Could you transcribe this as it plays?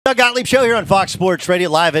Doug Gottlieb Show here on Fox Sports Radio,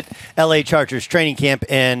 live at LA Chargers training camp.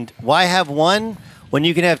 And why have one when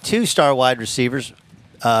you can have two star wide receivers,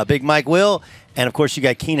 Big Mike Will, and of course you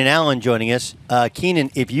got Keenan Allen joining us.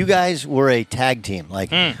 Keenan, if you guys were a tag team,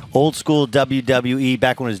 like old school WWE,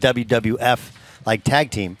 back when it was WWF, like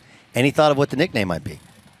tag team, any thought of what the nickname might be?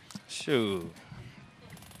 Shoot.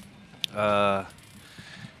 Damn.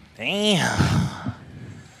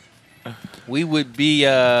 We would be,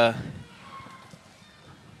 I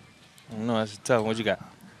don't know, that's tough. What you got?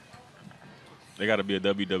 They got to be a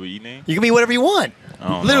WWE name? You can be whatever you want.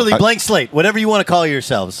 Literally blank slate. Whatever you want to call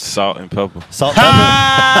yourselves. Salt and pepper. Salt and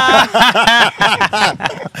pepper.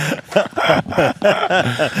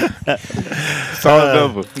 Salt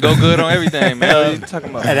and pepper. Go good on everything, man. What are you talking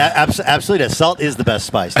about? And absolutely, salt is the best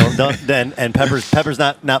spice. And pepper's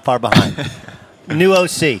not far behind. New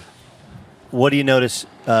OC. What do you notice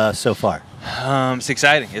so far? It's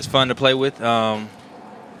exciting. It's fun to play with.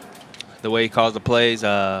 The way he calls the plays,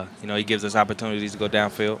 he gives us opportunities to go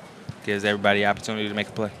downfield, gives everybody opportunity to make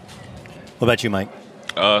a play. What about you, Mike?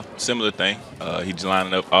 Similar thing. He's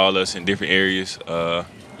lining up all us in different areas,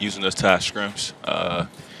 using us to our scrims,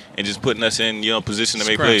 and just putting us in position to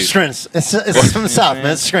make plays. Scrims. It's from the South,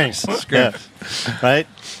 man. It's scrims. Yeah. Right?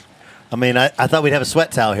 I mean, I thought we'd have a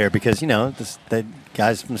sweat towel here because, the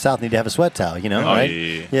guys from the South need to have a sweat towel, right?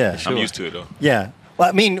 Yeah. Sure. I'm used to it, though. Yeah. Well,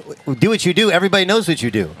 I mean, do what you do. Everybody knows what you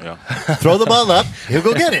do. Yeah. Throw the ball up. He'll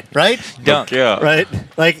go get it, right? Dunk. Yeah. Right?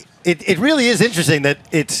 Like, it really is interesting that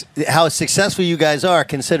it's how successful you guys are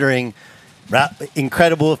considering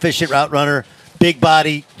incredible, efficient route runner, big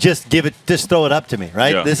body. Just throw it up to me,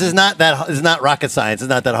 right? Yeah. This is not rocket science. It's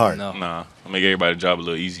not that hard. No. Nah. I'll make everybody's job a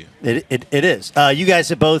little easier. It is. You guys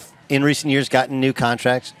have both, in recent years, gotten new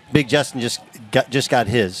contracts. Big Justin just got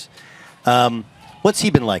his. What's he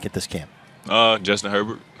been like at this camp? Justin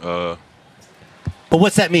Herbert. But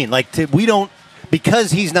what's that mean? Like, because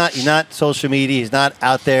he's not social media, he's not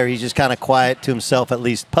out there, he's just kind of quiet to himself, at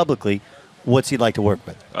least publicly. What's he like to work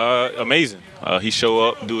with? Amazing. He show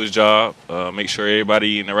up, do his job, make sure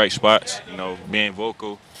everybody in the right spots. Being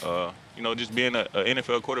vocal. Just being an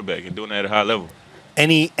NFL quarterback and doing that at a high level.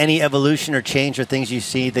 Any evolution or change or things you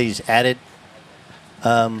see that he's added,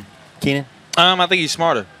 Keenan? I think he's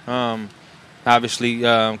smarter. Obviously,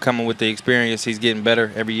 coming with the experience, he's getting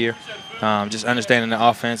better every year. Just understanding the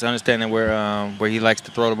offense, understanding where he likes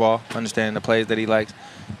to throw the ball, understanding the plays that he likes,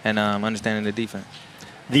 and understanding the defense.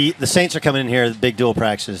 The Saints are coming in here, the big dual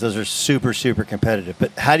practices. Those are super, super competitive.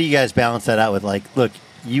 But how do you guys balance that out with, look,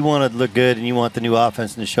 you want to look good and you want the new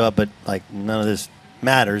offense to show up, but, none of this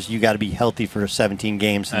matters. You got to be healthy for 17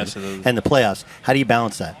 games and the playoffs. How do you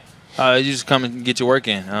balance that? You just come and get your work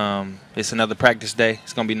in. It's another practice day.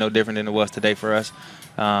 It's going to be no different than it was today for us.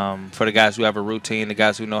 For the guys who have a routine, the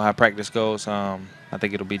guys who know how practice goes, I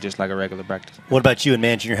think it'll be just like a regular practice. What about you and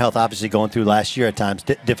managing your health? Obviously, going through last year at times,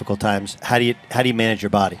 difficult times. How do you manage your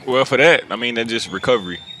body? Well, for that, that's just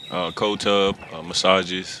recovery. Cold tub,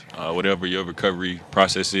 massages, whatever your recovery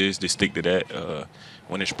process is, just stick to that.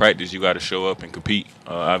 When it's practice, you got to show up and compete.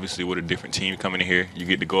 Obviously, with a different team coming in here, you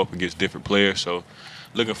get to go up against different players. So,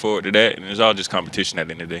 looking forward to that, and it's all just competition at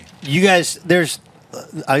the end of the day. You guys, look,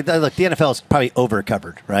 the NFL is probably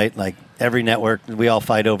over-covered, right? Like, every network, we all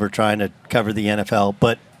fight over trying to cover the NFL,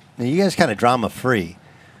 but you guys kind of drama-free.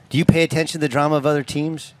 Do you pay attention to the drama of other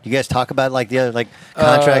teams? Do you guys talk about the other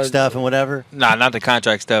contract stuff and whatever? Nah, not the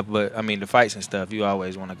contract stuff, but the fights and stuff. You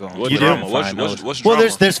always want to go on. What's drama? What's drama? Well,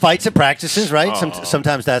 there's fights at practices, right?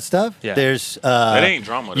 Sometimes that stuff. Yeah. There's that ain't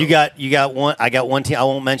drama. Though. You got one. I got one team. I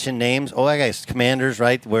won't mention names. I guess Commanders,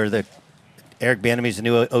 right? Where Eric Bieniemy's the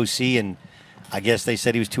new OC, and I guess they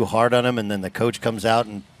said he was too hard on him, and then the coach comes out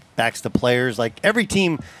and backs the players. Like every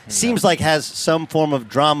team seems like has some form of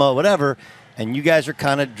drama, whatever. And you guys are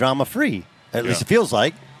kind of drama-free. At least it feels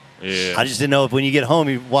like. Yeah. I just didn't know if when you get home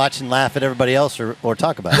you watch and laugh at everybody else or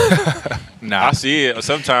talk about it. Nah. I see it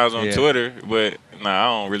sometimes on Twitter, but I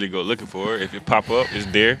don't really go looking for it. If it pop up, it's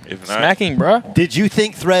there. If not, smacking, bro. Did you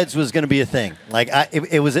think Threads was going to be a thing?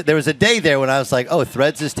 There was a day there when I was like, oh,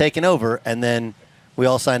 Threads is taking over, and then we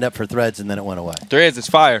all signed up for Threads, and then it went away. Threads is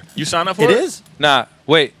fire. You signed up for it? It is? Nah,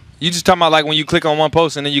 wait. You just talking about when you click on one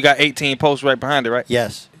post and then you got 18 posts right behind it, right?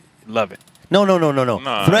 Yes. Love it. No.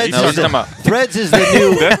 Nah, Threads is the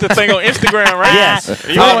new. That's the thing on Instagram, right? Yes.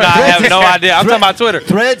 I have no idea. I'm talking about Twitter.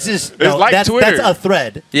 Threads is like Twitter. That's a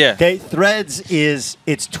thread. Yeah. Okay. Threads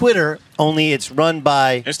it's Twitter, only it's run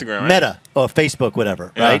by Instagram, right? Meta or Facebook,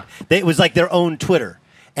 whatever. Yeah. Right? It was like their own Twitter.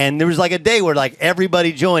 And there was a day where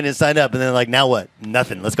everybody joined and signed up, and then now what?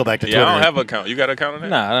 Nothing. Let's go back to Twitter. I don't have an account. You got an account on that?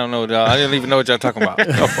 Nah, I don't know. I didn't even know what y'all talking about.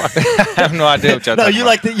 I have no idea what y'all talking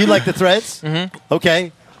about. You like the Threads? Mm-hmm.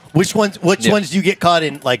 Okay. Which ones do you get caught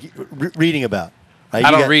in like reading about? Right?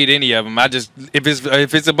 I don't read any of them. I just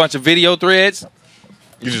if it's a bunch of video threads,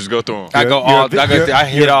 You just go through them. I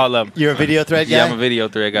hit all of them. You're a video thread guy? Yeah, I'm a video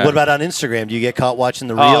thread guy. What about on Instagram? Do you get caught watching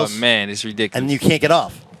the reels? Oh man, it's ridiculous. And you can't get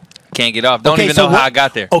off. Can't get off. Don't even know how I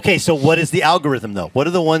got there. Okay, so what is the algorithm though? What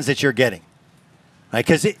are the ones that you're getting? Right,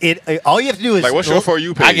 because all you have to do is Like, what's your For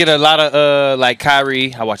You page? I get a lot of like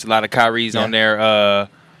Kyrie. I watch a lot of Kyrie's on there.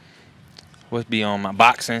 What's be on my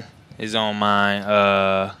boxing is on mine.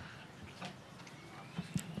 I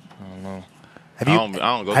don't know. Have you? I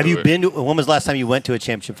don't go have through you it. been to? When was the last time you went to a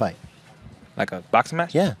championship fight? Like a boxing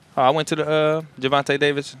match? Yeah. Oh, I went to the Javante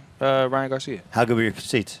Davis, Ryan Garcia. How good were your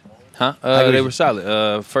seats? Huh? good They was were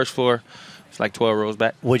solid. First floor, it's like 12 rows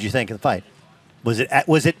back. What'd you think of the fight? Was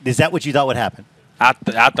it? Is that what you thought would happen? I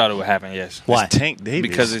thought it would happen. Yes. Why? It's Tank Davis.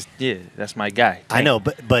 Because that's my guy. I know,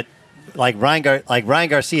 but like Ryan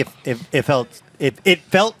Garcia, it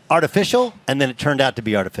felt artificial, and then it turned out to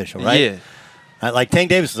be artificial, right? Yeah. Like Tank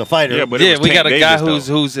Davis was a fighter. Yeah, but it Yeah, was we Tank got a guy Davis,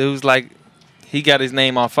 who's like, he got his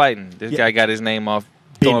name off fighting. This guy got his name off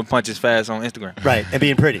throwing punches fast on Instagram. Right, and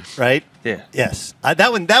being pretty, right? Yeah. Yes,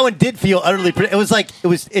 that one did feel utterly pretty.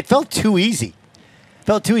 It felt too easy.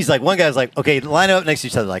 Felt too easy. Like one guy was like, okay, line up next to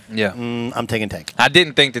each other. Like, Yeah. I'm taking Tank. I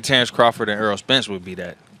didn't think that Terrence Crawford and Earl Spence would be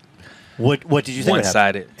that What did you think?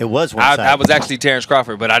 one-sided. It was one-sided. I was actually Terrence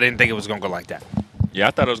Crawford, but I didn't think it was going to go like that. Yeah,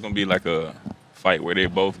 I thought it was going to be like a fight where they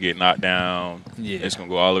both get knocked down. Yeah. It's going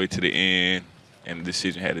to go all the way to the end, and the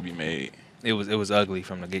decision had to be made. It was ugly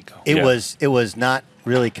from the get-go. It was not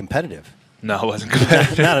really competitive. No, it wasn't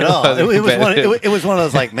competitive. Not at all. It It was one of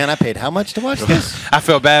those like, man, I paid how much to watch this? I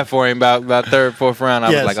felt bad for him about third, fourth round. I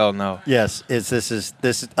Yes. was like, oh no. Yes, this is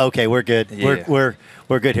okay. We're good. Yeah.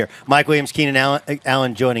 We're good here. Mike Williams, Keenan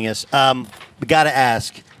Allen joining us. We got to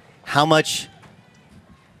ask, how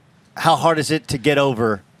hard is it to get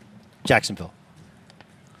over Jacksonville?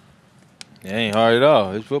 It ain't hard at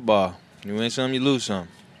all. It's football. You win some, you lose some.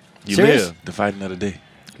 You Serious? live to fight another day.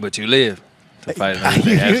 But you live to fight another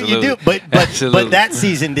day. you Absolutely. do, but Absolutely. that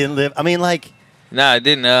season didn't live. I mean, like, Nah, it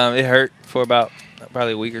didn't. It hurt for about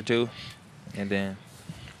probably a week or two. And then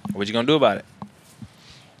what you going to do about it?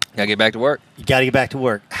 Got to get back to work. you got to get back to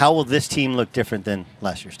work. How will this team look different than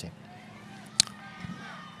last year's team?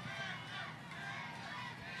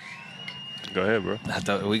 Go ahead, bro. I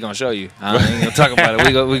thought we gonna show you. I ain't gonna talk about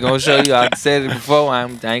it. We gonna show you. I said it before. I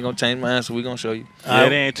ain't gonna change my answer. We gonna show you. Yeah,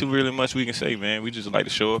 there ain't too really much we can say, man. We just like to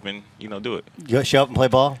show up and do it. You show up and play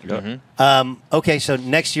ball. Yeah. Okay, so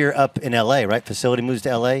next year up in L.A., right? Facility moves to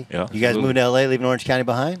L.A. Yeah. You guys moving to L.A., leaving Orange County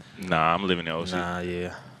behind? Nah, I'm living in OC. Nah,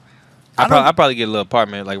 yeah. I I probably get a little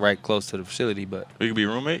apartment like right close to the facility, but We could be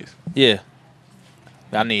roommates. yeah.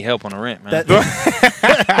 I need help on the rent, man.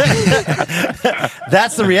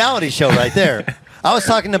 That's the reality show right there. I was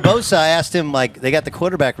talking to Bosa. I asked him, like, they got the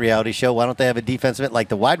quarterback reality show. Why don't they have a defensive? Like,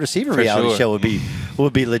 the wide receiver reality sure. show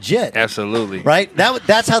would be legit. Absolutely. Right?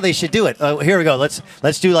 That's how they should do it. Here we go. Let's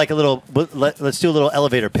do like let's do a little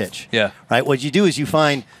elevator pitch. Yeah. Right. What you do is you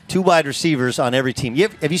find two wide receivers on every team.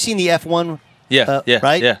 Have you seen the F1? Yeah.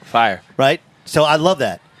 Right. Yeah. Fire. Right. So I love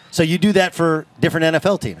that. So you do that for different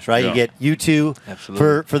NFL teams, right? Yeah. You get you2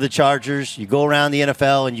 Absolutely. for the Chargers. You go around the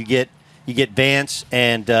NFL and you get Vance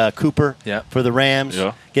and Cooper Yep. for the Rams.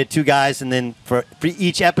 Yeah. Get two guys, and then for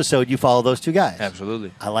each episode you follow those two guys.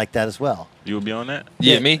 Absolutely. I like that as well. You would be on that?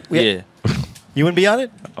 Yeah, Yeah. me? Yeah. Yeah. You wouldn't be on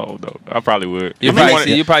it? Oh, no. I probably would. You If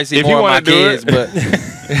probably see if more you of my wanna do kids, it. but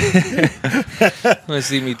you wouldn't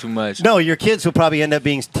see me too much. No, your kids will probably end up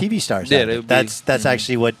being TV stars. Yeah, out of they it. would be. That's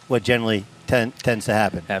actually what generally tends to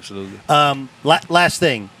happen. Absolutely. Last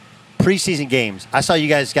thing, preseason games. I saw you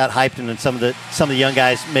guys got hyped and some of the young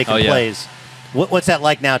guys making Oh, yeah. plays. What's that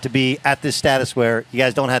like now to be at this status where you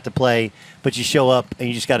guys don't have to play, but you show up and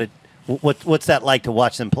you just got to? What's that like to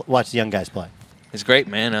watch watch the young guys play? It's great,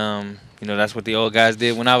 man. That's what the old guys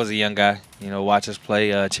did when I was a young guy. Watch us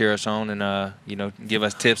play, cheer us on, and give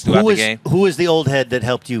us tips throughout the game. Who was the old head that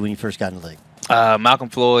helped you when you first got in the league? Malcolm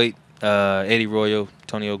Floyd, Eddie Royal,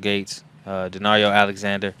 Antonio Gates, Denario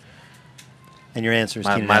Alexander. And your answer is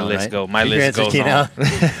My- Keenan my Allen, list right? go- my Your list answer is goes Keenan on.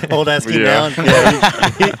 Allen? Old ass Keenan Yeah. Allen.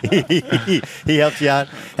 Yeah, he helps you out.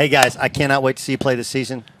 Hey guys, I cannot wait to see you play this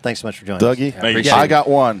season. Thanks so much for joining us. Dougie, Thank you. I got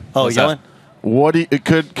one. Oh, What's you up? going? What do you,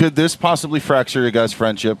 could this possibly fracture your guys'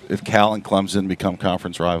 friendship if Cal and Clemson become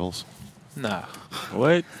conference rivals? Nah.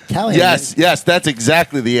 What? Callahan, Yes, yes, that's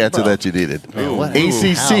exactly the answer Bro. that you needed. Ooh, what?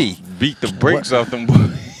 ACC. Beat the brakes off them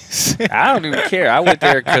boys. I don't even care. I went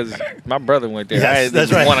there because my brother went there. Yes, I that's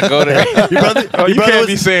didn't right. want to go there. Your brother, Oh, your you brother can't was,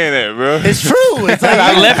 be saying that, bro. It's true. It's like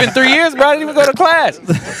I left in 3 years, bro. I didn't even go to class.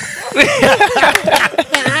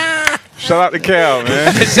 Shout out to Cal,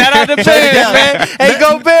 man. Shout out to Bears, man. Hey,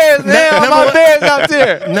 go Bears, man. All my Bears out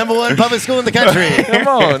there. Number one public school in the country. Come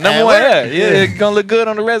on, number one. Yeah, it's gonna look good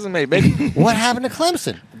on the resume, baby. What happened to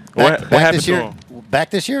Clemson? What happened this to year? him? Back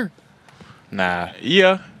this year? Nah,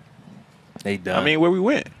 Yeah. they done. I mean, where we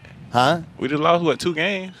went? Huh? We just lost, what, 2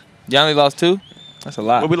 games? y'all only lost 2. That's a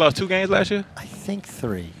lot. Well, we lost 2 games last year? I think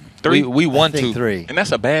 3. 3? We won I think 2. 3. And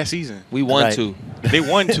that's a bad season. We won Right. 2. They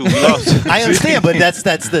won 2. We lost. I understand, but that's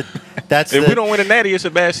the If we don't win a natty, it's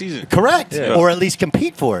a bad season. correct, Yeah. or at least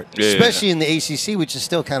compete for it, Yeah. especially in the ACC, which is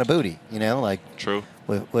still kind of booty. You know, like True.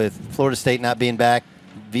 with Florida State not being back,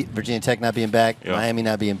 Virginia Tech not being back, Yeah. Miami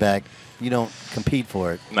not being back, you don't compete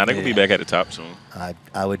for it. Nah, they're going to be back at the top soon.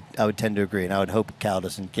 I would tend to agree, and I would hope Cal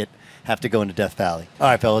doesn't have to go into Death Valley. All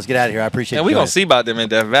right, fellas, get out of here. I appreciate And you we gonna guys. see about them in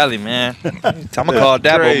Death Valley, man. I'm gonna call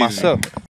Dabo Crazy. myself.